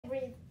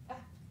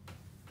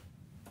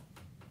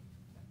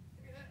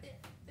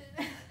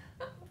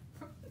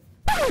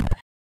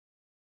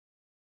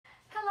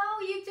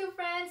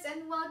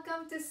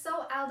welcome to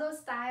So Aldo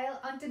Style.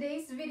 On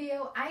today's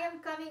video, I am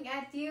coming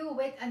at you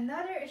with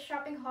another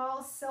shopping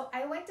haul. So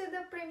I went to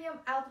the premium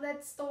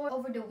outlet store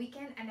over the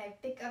weekend and I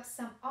picked up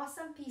some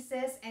awesome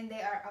pieces and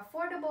they are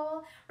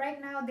affordable.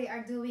 Right now, they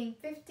are doing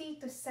 50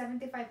 to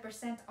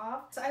 75%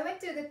 off. So I went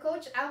to the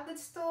Coach outlet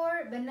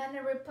store,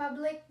 Banana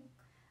Republic,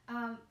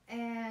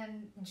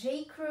 and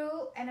J.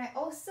 Crew, and I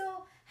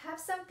also have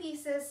some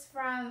pieces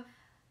from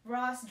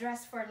Ross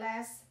Dress for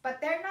Less, but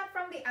they're not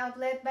from the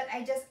outlet, but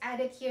I just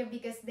added here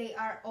because they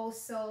are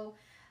also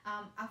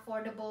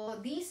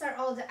affordable. These are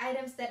all the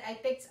items that I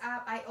picked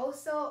up. I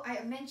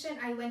mentioned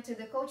I went to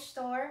the Coach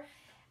store.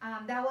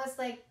 That was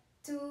like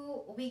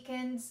 2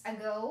 weekends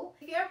ago.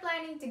 If you're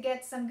planning to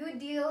get some good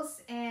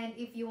deals and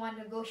if you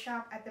want to go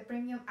shop at the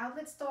premium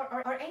outlet store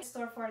or any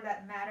store for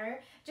that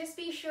matter, just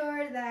be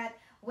sure that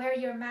wear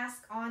your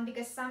mask on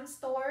because some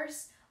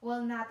stores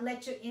will not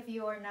let you in if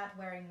you are not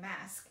wearing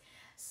mask.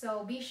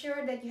 So be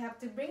sure that you have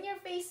to bring your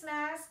face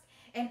mask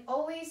and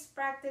always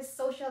practice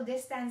social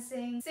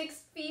distancing,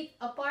 6 feet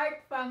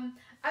apart from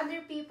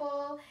other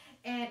people,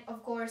 and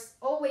of course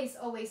always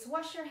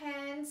wash your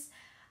hands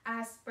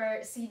as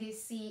per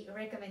CDC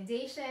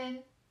recommendation.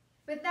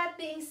 With that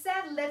being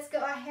said, let's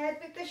go ahead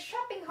with the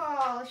shopping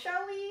haul,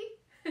 shall we?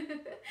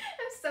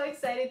 I'm so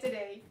excited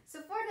today. So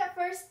for the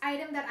first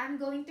item that I'm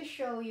going to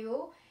show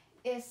you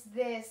is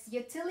this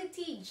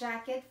utility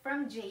jacket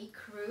from J.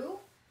 Crew.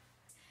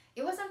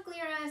 It was on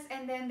clearance,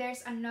 and then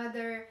there's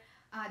another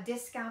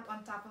discount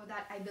on top of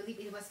that. I believe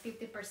it was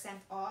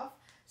 50% off.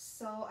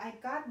 So I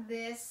got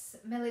this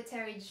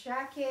military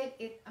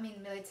jacket.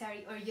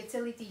 Military or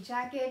utility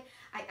jacket.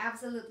 I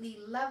absolutely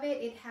love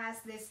it. It has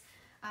this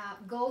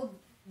gold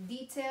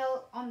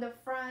detail on the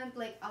front,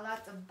 like a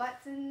lot of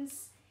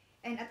buttons,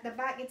 and at the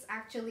back it's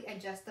actually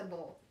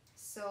adjustable.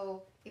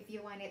 So if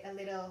you want it a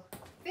little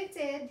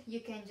fitted,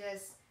 you can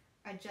just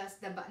adjust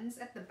the buttons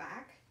at the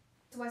back.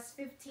 It was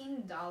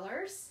 $15.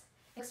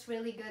 Looks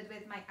really good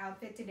with my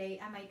outfit today.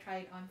 I might try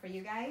it on for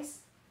you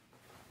guys.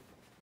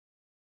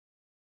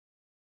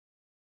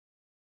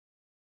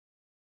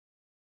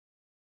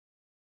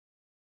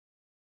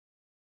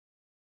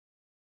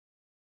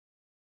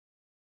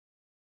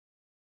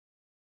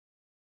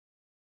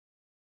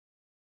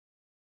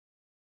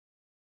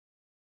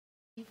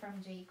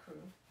 From J.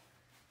 Crew.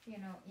 You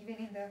know, even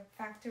in the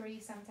factory,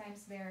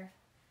 sometimes they're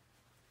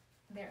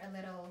a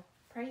little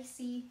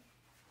pricey,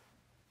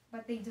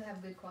 but they do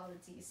have good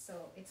quality,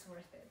 so it's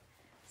worth it.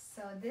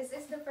 So this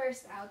is the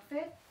first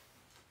outfit.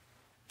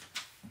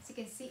 As you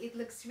can see, it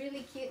looks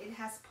really cute. It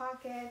has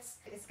pockets.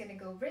 It's gonna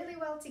go really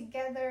well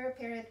together.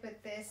 Pair it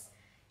with this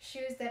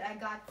shoes that I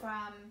got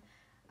from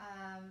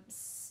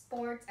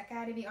Sports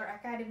Academy or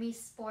Academy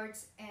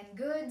Sports and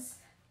Goods.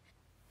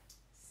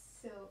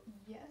 So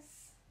yes.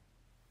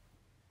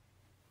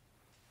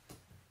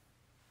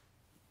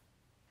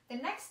 The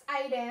next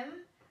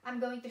item I'm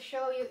going to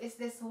show you is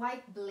this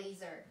white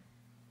blazer.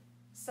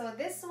 So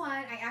this one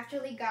I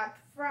actually got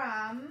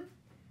from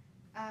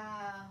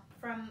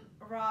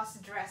Ross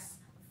Dress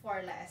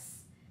for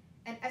Less.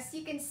 And as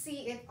you can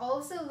see, it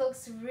also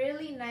looks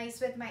really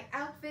nice with my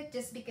outfit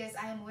just because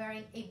I am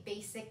wearing a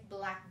basic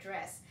black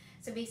dress.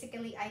 So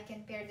basically I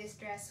can pair this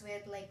dress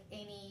with like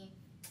any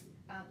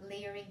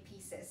layering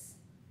pieces.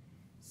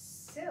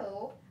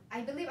 So I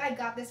believe I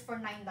got this for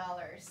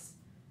 $9.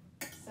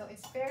 So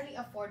it's fairly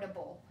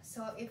affordable.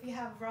 So if you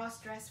have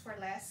Ross Dress for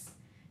Less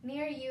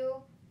near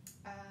you,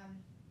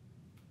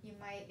 you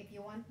might, if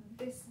you want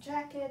this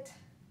jacket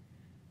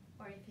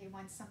or if you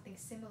want something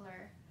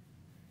similar,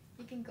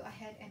 you can go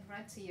ahead and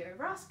run to your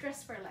Ross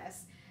Dress for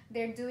Less.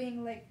 They're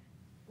doing like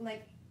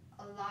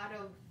a lot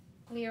of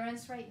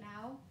clearance right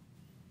now.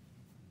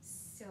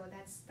 So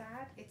that's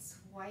that. It's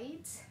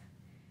white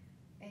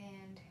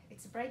and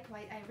it's bright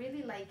white. I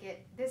really like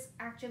it. This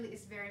actually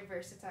is very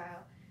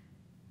versatile.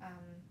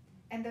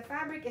 And the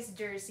fabric is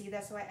jersey.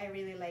 That's why I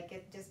really like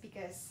it, just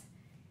because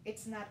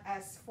it's not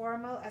as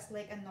formal as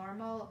like a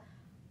normal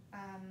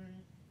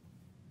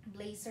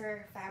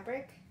blazer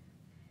fabric.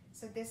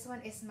 So this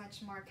one is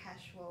much more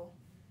casual.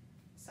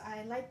 So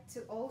I like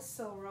to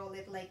also roll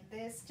it like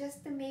this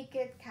just to make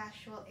it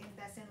casual. It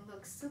doesn't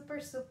look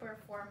super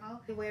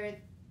formal. I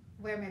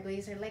wear my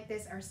blazer like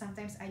this, or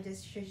sometimes I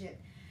just shush it.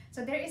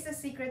 So there is a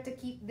secret to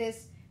keep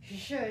this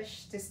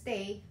shush to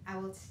stay. I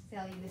will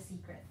tell you the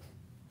secret.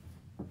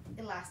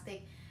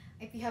 Elastic.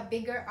 If you have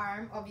bigger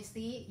arm,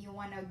 obviously you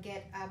want to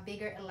get a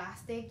bigger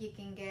elastic. You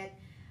can get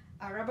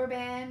a rubber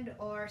band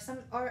or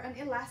an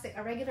elastic,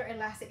 a regular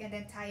elastic, and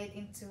then tie it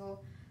into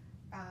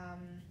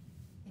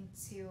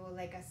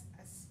like a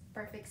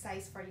perfect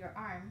size for your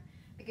arm,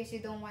 because you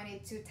don't want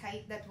it too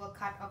tight. That will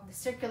cut off the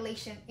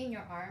circulation in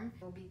your arm.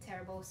 It will be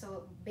terrible.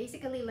 So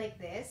basically like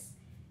this,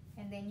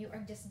 and then you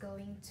are just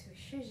going to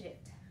shush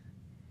it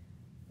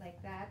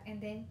like that, and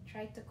then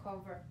try to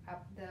cover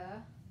up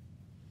the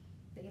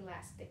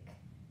elastic,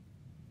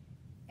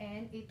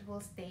 and it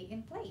will stay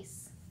in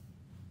place,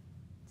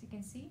 as you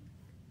can see.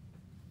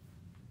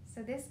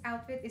 So this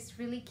outfit is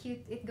really cute.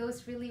 It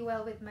goes really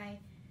well with my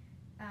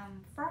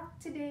frock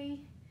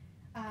today.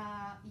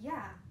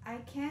 Yeah, I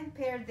can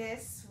pair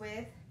this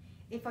with,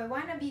 if I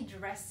want to be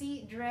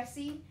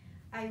dressy,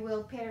 I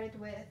will pair it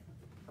with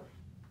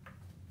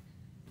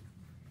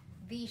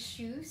these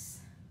shoes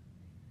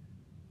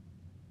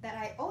that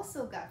I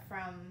also got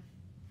from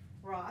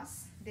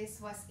Ross.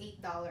 This was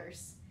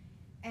 $8.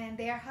 And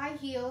they are high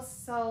heels,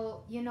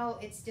 so you know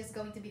it's just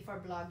going to be for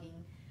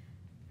vlogging.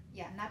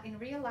 Yeah, not in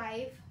real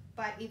life,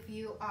 but if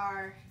you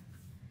are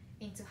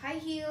into high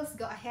heels,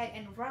 go ahead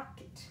and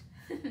rock it.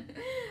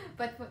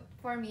 But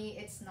for me,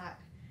 it's not.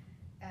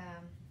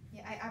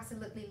 Yeah, I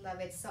absolutely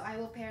love it. So I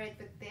will pair it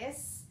with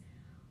this,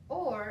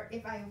 or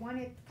if I want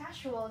it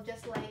casual,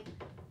 just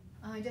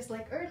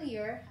like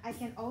earlier, I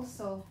can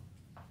also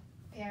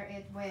pair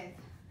it with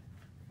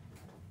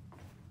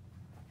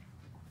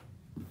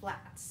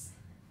flats.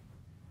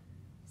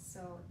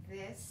 So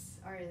this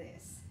or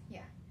this,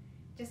 yeah.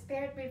 Just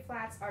pair it with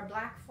flats or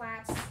black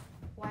flats,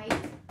 white.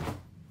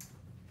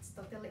 It's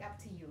totally up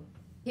to you.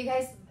 You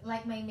guys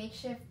like my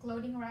makeshift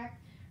clothing rack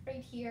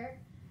right here?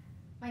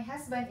 My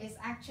husband is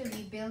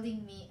actually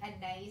building me a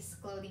nice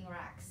clothing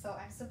rack, so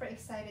I'm super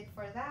excited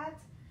for that.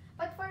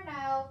 But for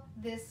now,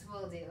 this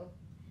will do.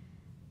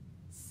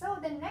 So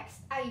the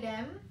next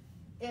item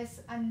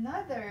is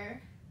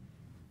another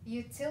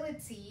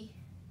utility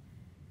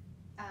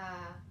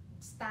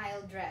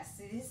style dress.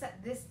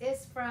 This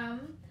is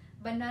from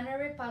Banana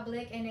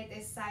Republic and it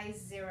is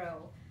size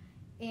 0.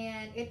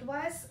 And it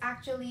was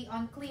actually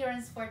on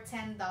clearance for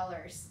 $10.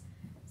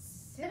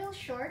 A little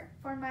short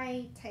for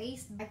my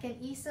taste. I can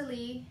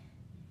easily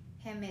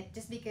hem it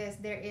just because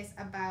there is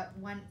about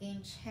 1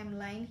 inch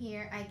hemline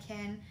here. I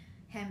can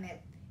hem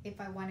it if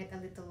I want it a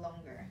little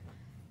longer.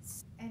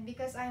 And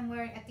because I'm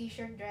wearing a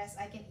t-shirt dress,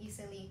 I can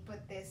easily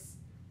put this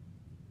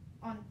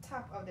on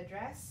top of the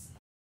dress.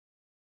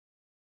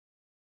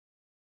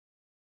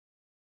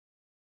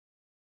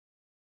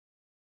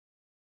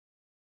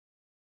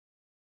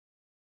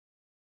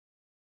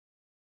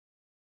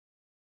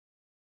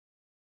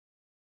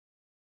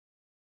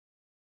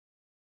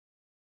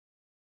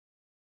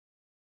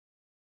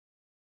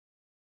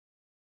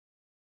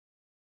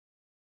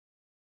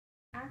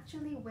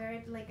 Actually wear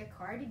it like a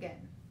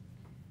cardigan,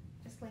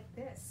 just like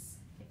this,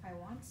 if I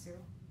want to.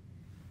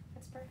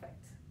 That's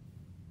perfect.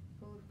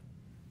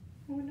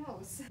 Who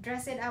knows?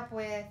 Dress it up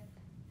with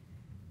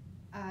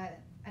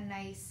a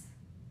nice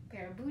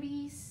pair of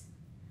booties,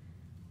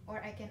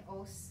 or I can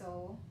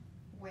also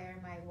wear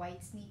my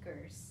white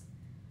sneakers.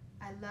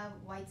 I love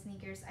white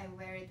sneakers. I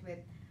wear it with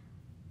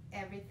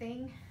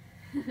everything.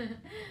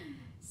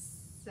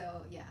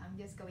 So yeah, I'm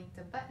just going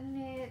to button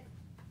it,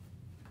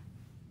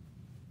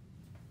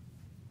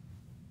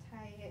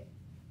 tie it.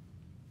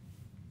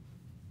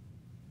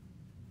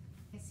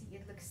 You see,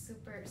 it looks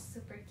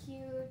super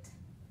cute.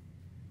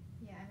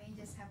 Yeah, I may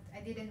just have to,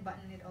 I didn't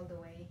button it all the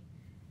way,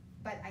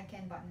 but I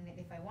can button it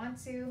if I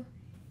want to.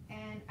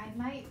 And I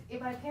might,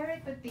 if I pair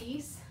it with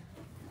these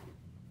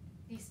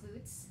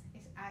boots,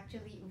 it's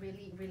actually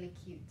really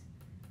cute.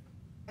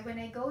 When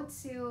I go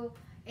to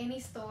any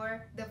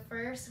store, the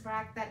first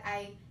rack that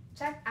I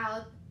check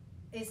out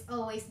is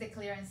always the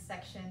clearance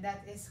section.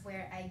 That is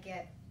where I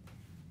get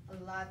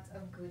a lot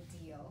of good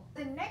deal.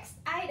 The next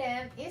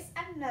item is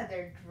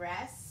another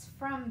dress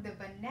from the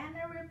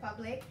Banana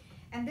Republic,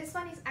 and this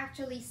one is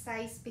actually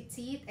size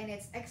petite and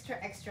it's extra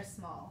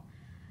small.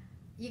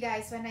 You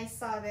guys, when I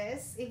saw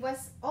this, it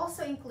was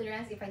also in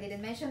clearance. If I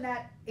didn't mention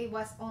that, it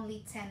was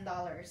only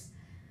 $10.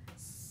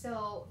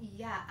 So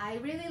yeah, I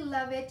really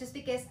love it just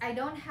because I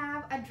don't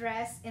have a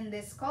dress in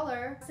this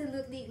color.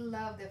 Absolutely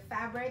love the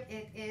fabric.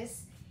 It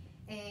is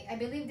a, I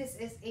believe this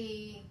is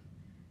a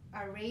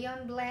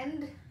rayon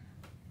blend,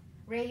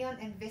 rayon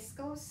and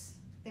viscose.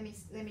 Let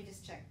me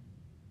just check.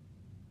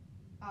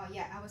 Oh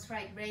yeah, I was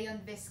right, rayon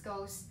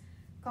viscose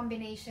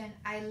combination.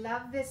 I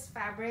love this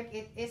fabric.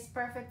 It is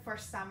perfect for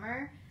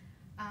summer.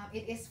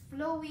 It is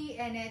flowy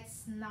and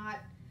it's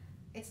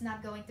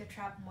not going to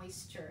trap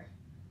moisture.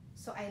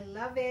 So I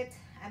love it.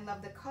 I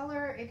love the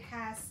color. It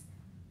has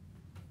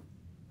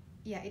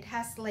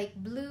like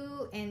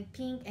blue and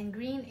pink and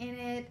green in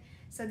it.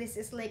 So this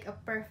is like a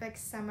perfect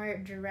summer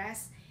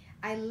dress.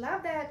 I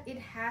love that it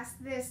has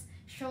this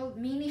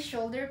mini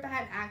shoulder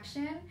pad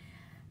action.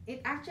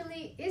 It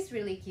actually is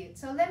really cute.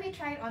 So let me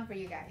try it on for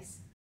you guys.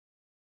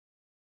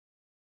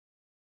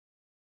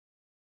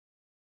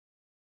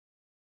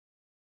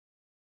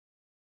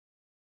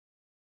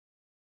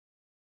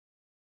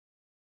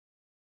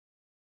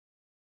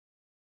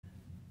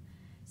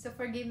 So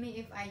forgive me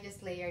if I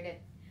just layered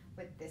it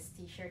with this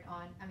t-shirt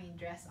on,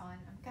 dress on.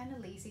 I'm kind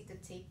of lazy to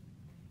take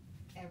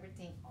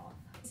everything off.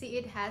 See,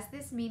 it has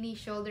this mini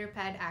shoulder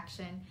pad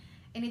action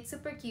and it's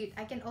super cute.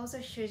 I can also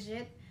shush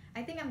it.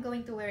 I think I'm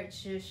going to wear it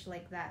shush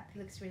like that. It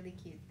looks really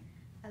cute.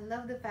 I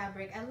love the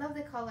fabric. I love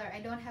the color. I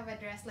don't have a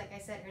dress, like I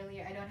said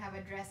earlier, I don't have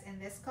a dress in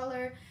this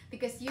color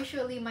because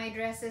usually my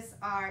dresses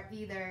are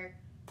either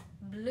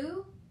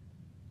blue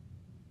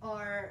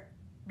or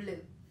blue.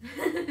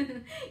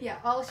 Yeah,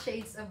 all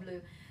shades of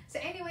blue. So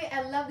anyway,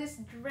 I love this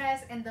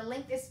dress and the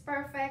length is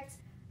perfect.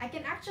 I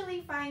can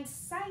actually find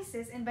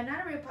sizes in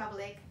Banana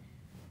Republic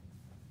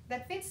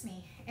that fits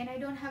me, and I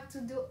don't have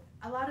to do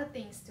a lot of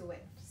things to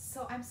it.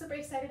 So I'm super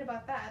excited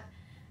about that.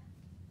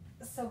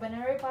 So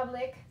Banana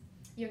Republic,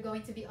 you're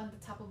going to be on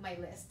the top of my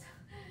list.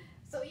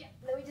 So yeah,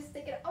 let me just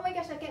take it. Oh my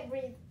gosh, I can't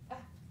breathe.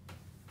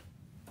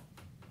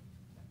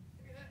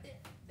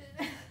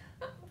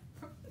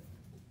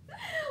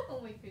 Oh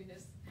my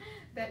goodness,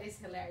 that is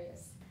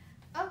hilarious.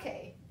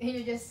 Okay,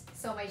 you just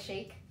saw my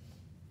shake.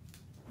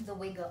 The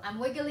wiggle. I'm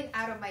wiggling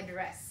out of my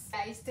dress.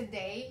 Guys,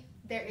 today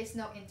there is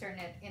no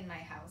internet in my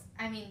house.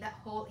 I mean, that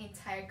whole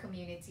entire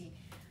community.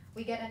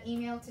 We got an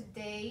email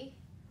today,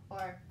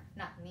 or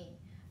not me,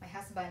 my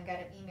husband got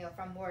an email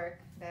from work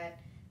that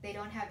they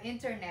don't have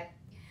internet.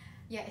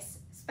 Yes,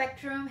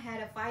 Spectrum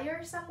had a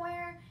fire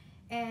somewhere,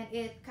 and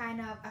it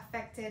kind of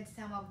affected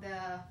some of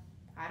the,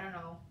 I don't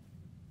know,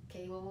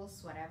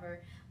 cables,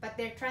 whatever, but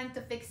they're trying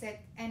to fix it,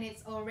 and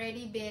it's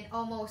already been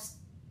almost,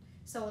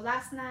 so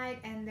last night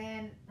and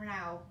then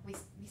now we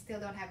still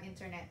don't have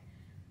internet.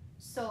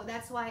 So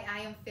that's why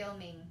I am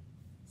filming.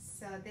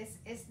 So this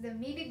is the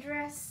midi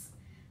dress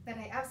that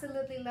I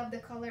absolutely love. The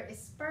color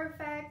is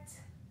perfect.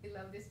 I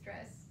love this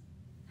dress.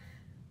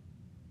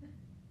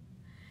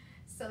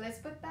 So let's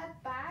put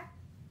that back.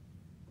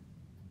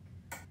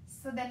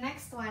 So the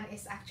next one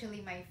is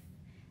actually my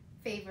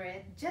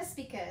favorite, just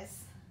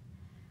because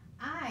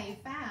I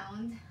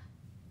found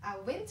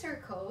a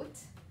winter coat,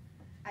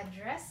 a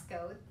dress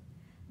coat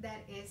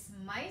that is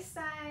my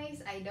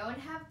size. I don't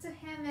have to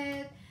hem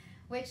it,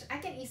 which I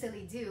can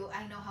easily do.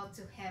 I know how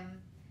to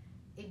hem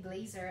a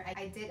blazer.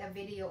 I did a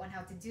video on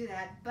how to do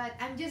that, but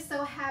I'm just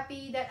so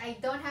happy that I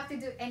don't have to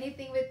do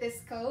anything with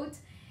this coat.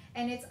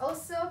 And it's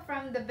also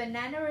from the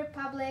Banana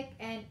Republic,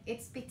 and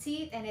it's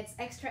petite and it's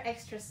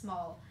extra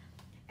small.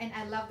 And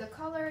I love the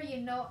color,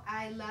 you know,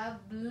 I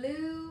love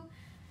blue.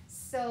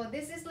 So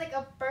this is like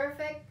a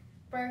perfect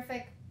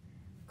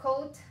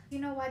coat. You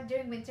know what,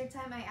 during winter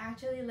time I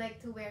actually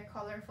like to wear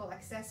colorful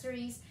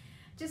accessories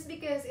just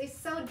because it's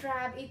so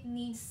drab, it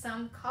needs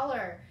some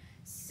color.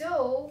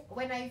 So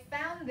when I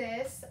found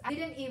this, I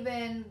didn't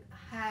even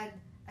had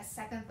a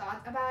second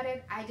thought about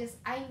it.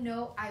 I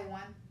know I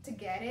want to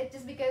get it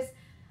just because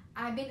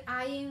I've been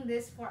eyeing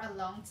this for a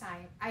long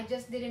time. I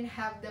just didn't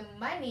have the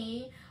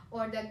money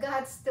or the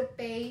guts to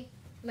pay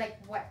like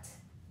what,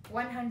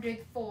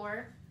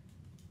 $104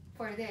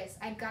 for this.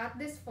 I got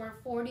this for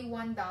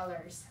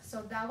 $41,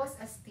 so that was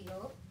a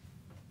steal.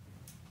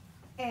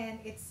 And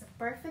it's a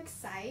perfect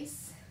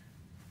size.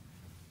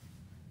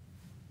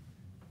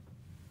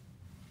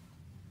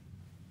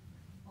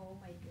 Oh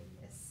my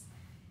goodness,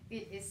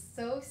 it is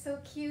so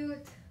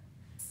cute.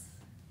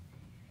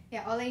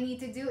 Yeah, all I need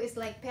to do is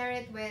like pair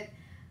it with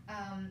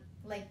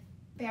like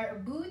pair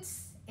of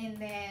boots and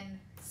then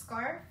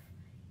scarf,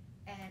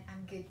 and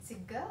I'm good to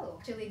go.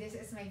 Actually, this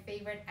is my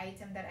favorite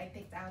item that I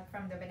picked out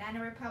from the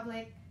Banana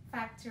Republic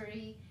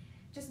factory,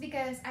 just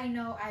because I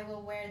know I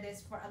will wear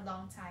this for a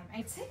long time.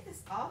 I take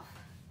this off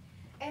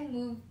and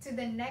move to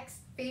the next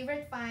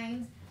favorite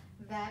find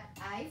that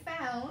I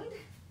found.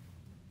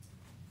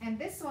 And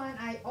this one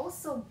I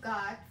also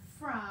got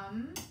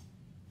from,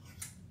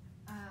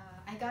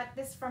 I got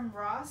this from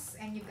Ross,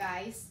 and you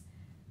guys,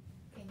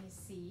 can you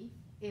see?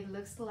 It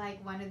looks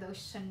like one of those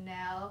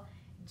Chanel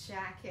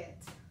jacket.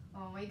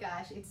 Oh my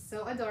gosh, it's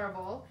so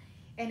adorable.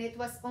 And it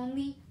was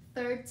only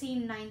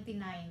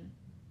 $13.99.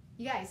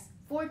 You guys,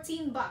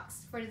 14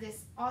 bucks for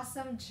this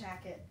awesome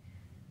jacket.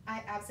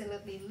 I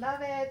absolutely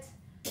love it.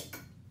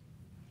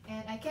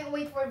 And I can't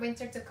wait for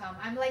winter to come.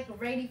 I'm like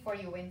ready for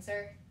you,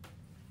 winter.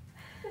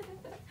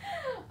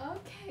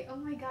 Okay, oh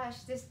my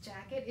gosh, this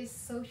jacket is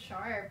so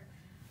sharp.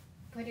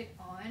 Put it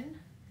on,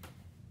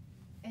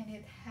 and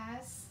it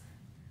has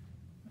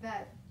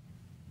that,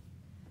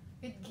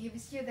 it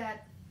gives you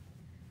that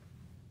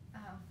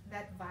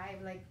that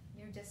vibe, like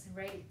you're just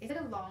ready. It's a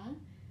little long,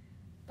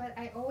 but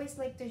I always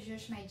like to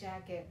zhuzh my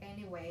jacket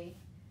anyway,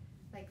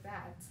 like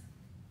that.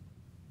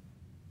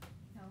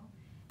 No,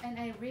 and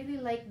I really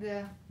like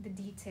the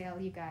detail,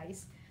 you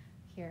guys.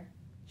 Here,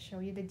 show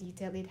you the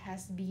detail. It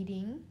has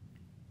beading.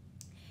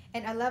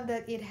 And I love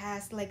that it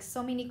has like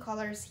so many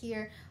colors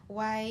here.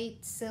 White,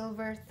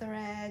 silver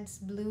threads,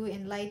 blue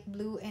and light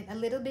blue, and a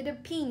little bit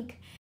of pink.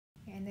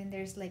 And then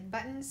there's like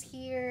buttons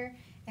here.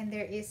 And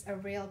there is a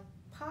real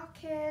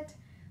pocket,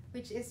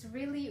 which is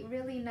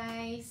really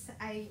nice.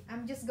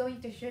 I'm just going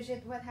to zhuzh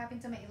it. What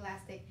happened to my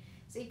elastic?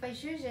 So if I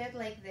zhuzh it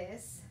like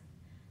this,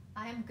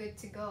 I'm good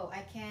to go.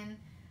 I can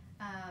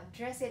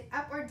dress it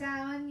up or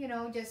down, you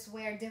know, just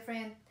wear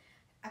different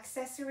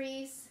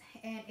accessories.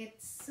 And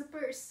it's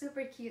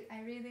super cute.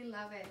 I really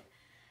love it.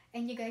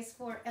 And you guys,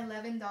 for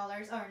 $11,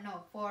 or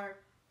no, for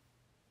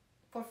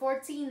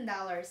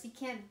 $14, you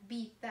can't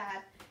beat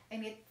that.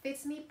 And it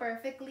fits me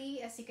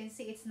perfectly. As you can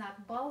see, it's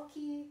not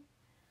bulky.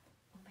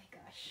 Oh my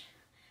gosh,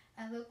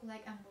 I look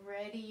like I'm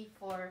ready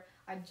for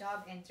a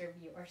job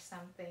interview or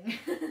something.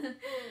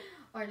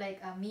 Or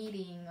like a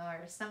meeting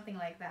or something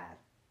like that.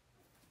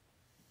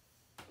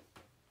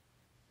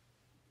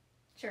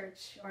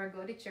 Church, or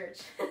go to church.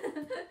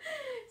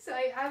 So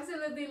I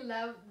absolutely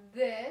love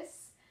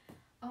this.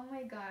 Oh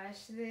my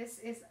gosh, this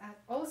is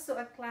also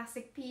a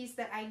classic piece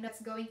that I know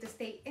it's going to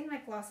stay in my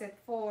closet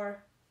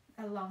for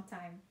a long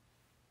time.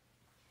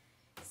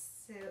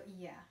 So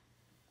yeah.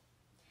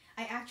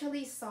 I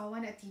actually saw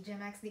one at TJ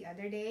Maxx the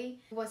other day.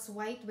 It was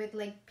white with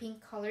like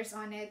pink colors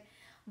on it,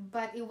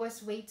 but it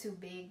was way too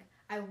big.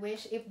 I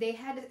wish if they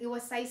had, it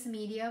was size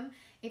medium,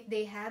 if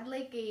they had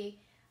like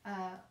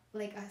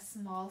a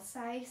small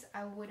size,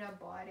 I would have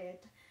bought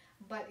it.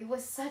 But it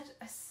was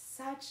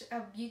such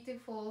a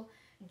beautiful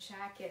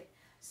jacket.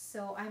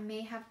 So I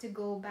may have to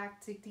go back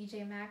to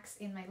TJ Maxx,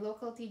 in my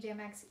local TJ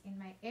Maxx in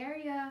my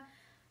area,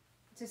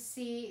 to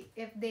see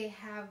if they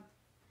have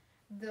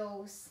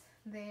those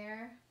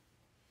there.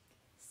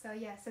 So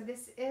yeah, so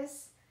this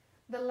is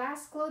the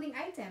last clothing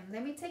item.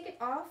 Let me take it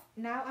off.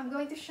 Now I'm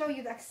going to show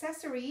you the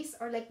accessories,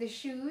 or like the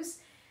shoes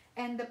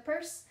and the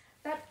purse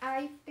that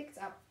I picked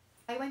up.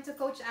 I went to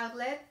Coach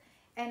Outlet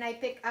and I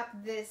picked up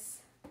this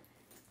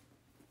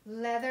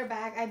leather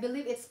bag. I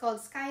believe it's called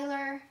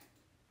Skylar.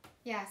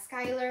 Yeah,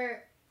 Skylar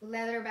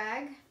leather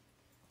bag.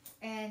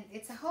 And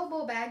it's a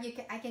hobo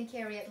bag. I can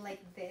carry it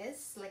like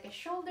this, like a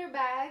shoulder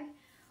bag,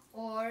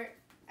 or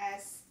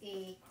as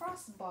a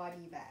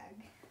crossbody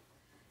bag.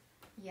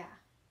 Yeah,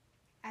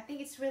 I think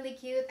it's really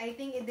cute. I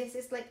think this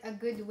is like a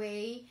good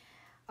way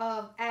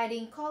of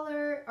adding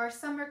color or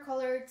summer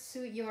color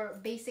to your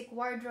basic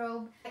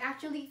wardrobe. I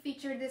actually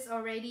featured this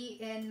already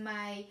in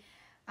my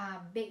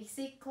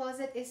basic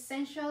closet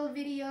essential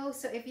video,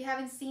 so if you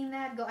haven't seen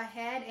that, go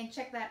ahead and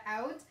check that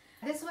out.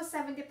 This was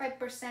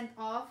 75%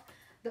 off.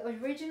 The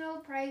original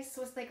price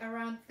was like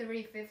around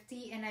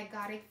 $350 and I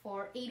got it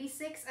for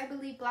 $86, I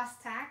believe, plus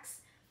tax.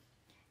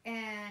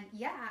 And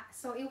yeah,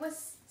 so it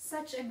was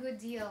such a good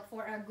deal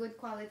for a good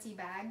quality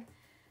bag.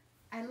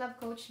 I love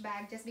Coach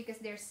bag just because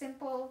they're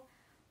simple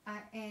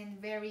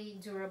and very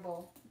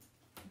durable.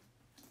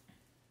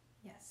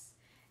 Yes,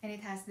 and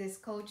it has this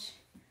Coach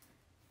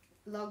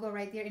logo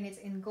right there, and it's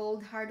in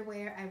gold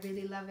hardware. I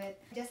really love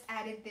it. I just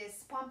added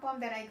this pom-pom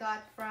that I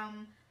got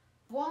from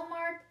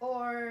Walmart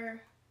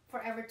or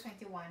Forever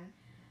 21.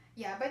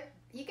 Yeah, but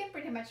you can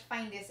pretty much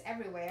find this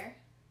everywhere.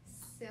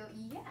 So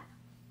yeah,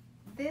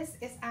 this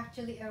is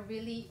actually a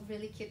really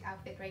cute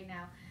outfit right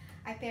now.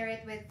 I pair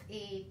it with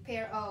a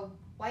pair of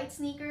white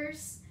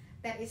sneakers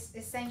that is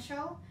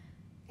essential,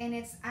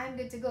 and I'm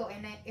good to go.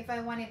 And if I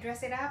want to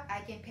dress it up,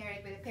 I can pair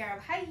it with a pair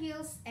of high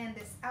heels, and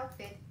this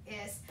outfit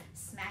is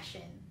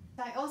smashing.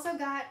 So I also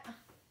got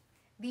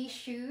these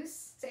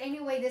shoes. So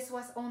anyway, this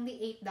was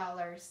only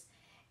 $8,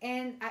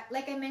 and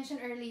like I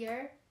mentioned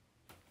earlier,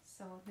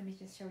 so let me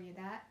just show you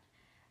that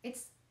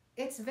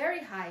it's very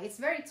high, it's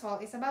very tall,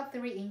 it's about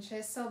 3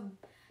 inches.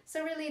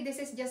 So really this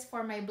is just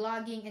for my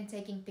blogging and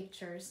taking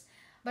pictures.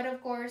 But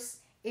of course,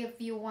 if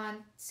you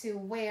want to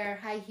wear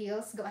high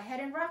heels, go ahead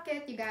and rock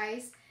it, you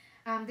guys.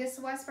 This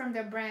was from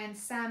the brand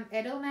Sam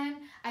Edelman.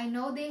 I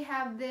know they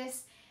have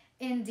this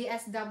in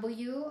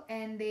DSW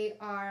and they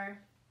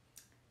are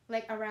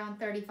like around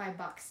 35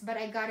 bucks, but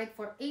I got it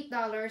for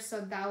 $8,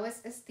 so that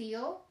was a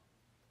steal.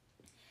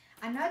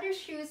 Another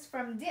shoes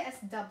from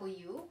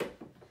DSW,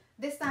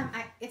 this time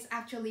it's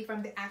actually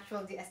from the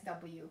actual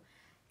DSW,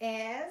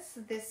 is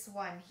this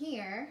one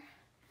here,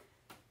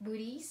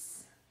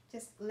 booties,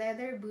 just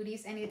leather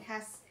booties, and it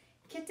has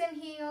kitten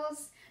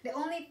heels. The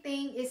only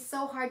thing is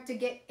so hard to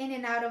get in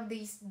and out of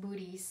these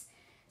booties,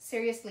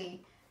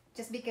 seriously,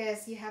 just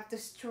because you have to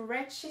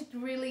stretch it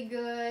really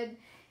good.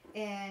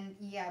 And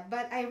yeah,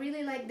 but I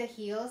really like the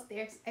heels.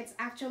 It's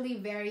actually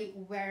very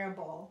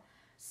wearable.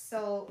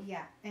 So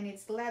yeah, and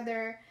it's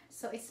leather,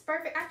 so it's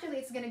perfect. Actually,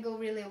 it's gonna go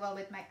really well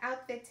with my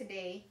outfit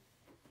today.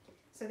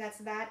 So that's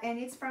that, and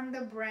it's from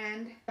the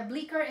brand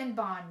Bleecker and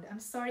Bond. I'm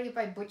sorry if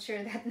I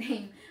butcher that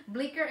name,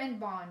 Bleecker and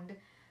Bond.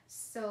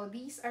 So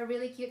these are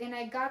really cute, and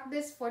I got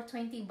this for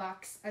 20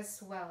 bucks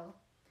as well.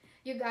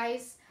 You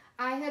guys,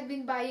 I had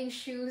been buying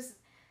shoes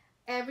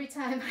every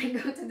time I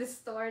go to the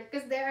store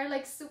because they are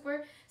like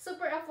super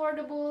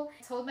affordable.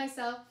 I told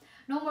myself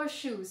no more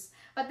shoes,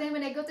 but then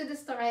when I go to the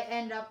store, I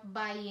end up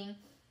buying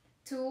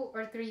 2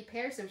 or 3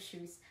 pairs of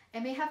shoes. I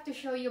may have to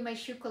show you my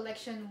shoe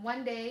collection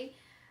one day.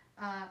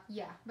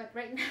 Yeah, but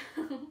right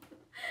now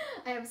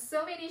I have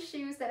so many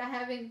shoes that I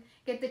haven't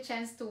get the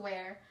chance to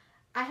wear.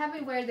 I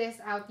haven't wear this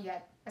out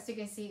yet. As you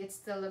can see, it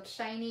still looks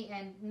shiny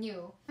and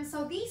new. And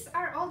so these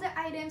are all the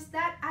items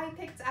that I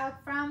picked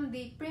out from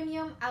the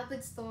premium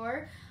outlet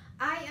store.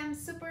 I am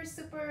super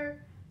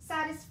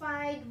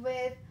satisfied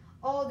with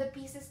all the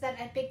pieces that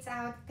I picked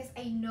out because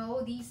I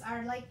know these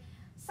are like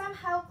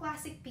somehow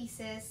classic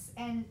pieces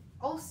and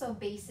also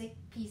basic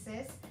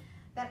pieces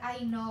that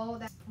I know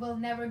that will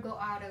never go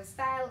out of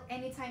style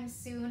anytime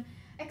soon,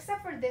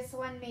 except for this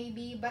one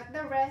maybe, but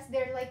the rest,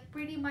 they're like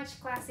pretty much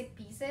classic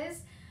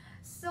pieces.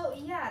 So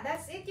yeah,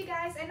 that's it, you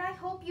guys, and I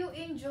hope you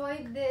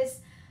enjoyed this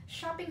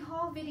shopping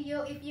haul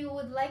video. If you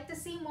would like to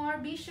see more,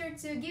 be sure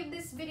to give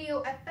this video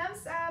a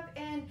thumbs up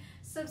and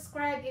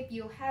subscribe if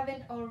you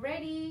haven't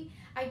already.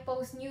 I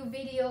post new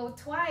video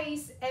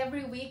twice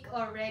every week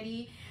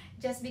already,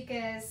 just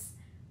because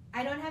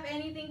I don't have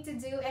anything to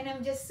do, and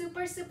I'm just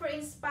super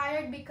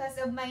inspired because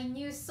of my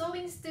new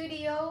sewing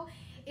studio.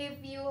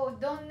 If you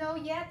don't know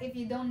yet, if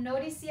you don't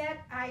notice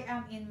yet, I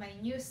am in my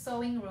new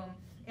sewing room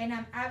and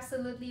I'm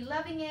absolutely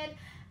loving it.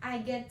 I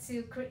get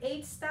to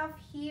create stuff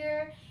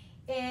here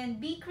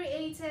and be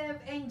creative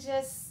and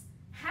just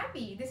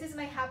happy. This is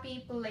my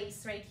happy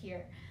place right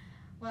here.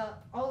 Well,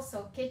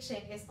 also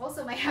kitchen is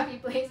also my happy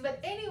place, but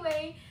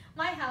anyway,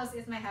 my house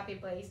is my happy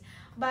place.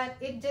 But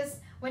it just,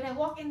 when I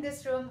walk in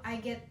this room, I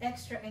get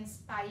extra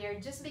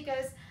inspired just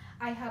because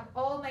I have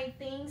all my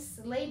things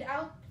laid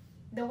out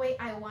the way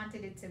I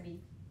wanted it to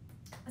be.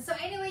 So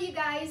anyway, you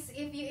guys,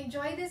 if you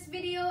enjoyed this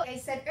video, I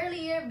said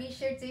earlier, be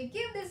sure to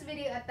give this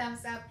video a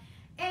thumbs up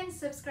and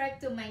subscribe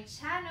to my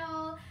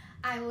channel.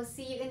 I will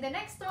see you in the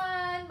next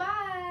one.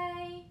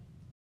 Bye!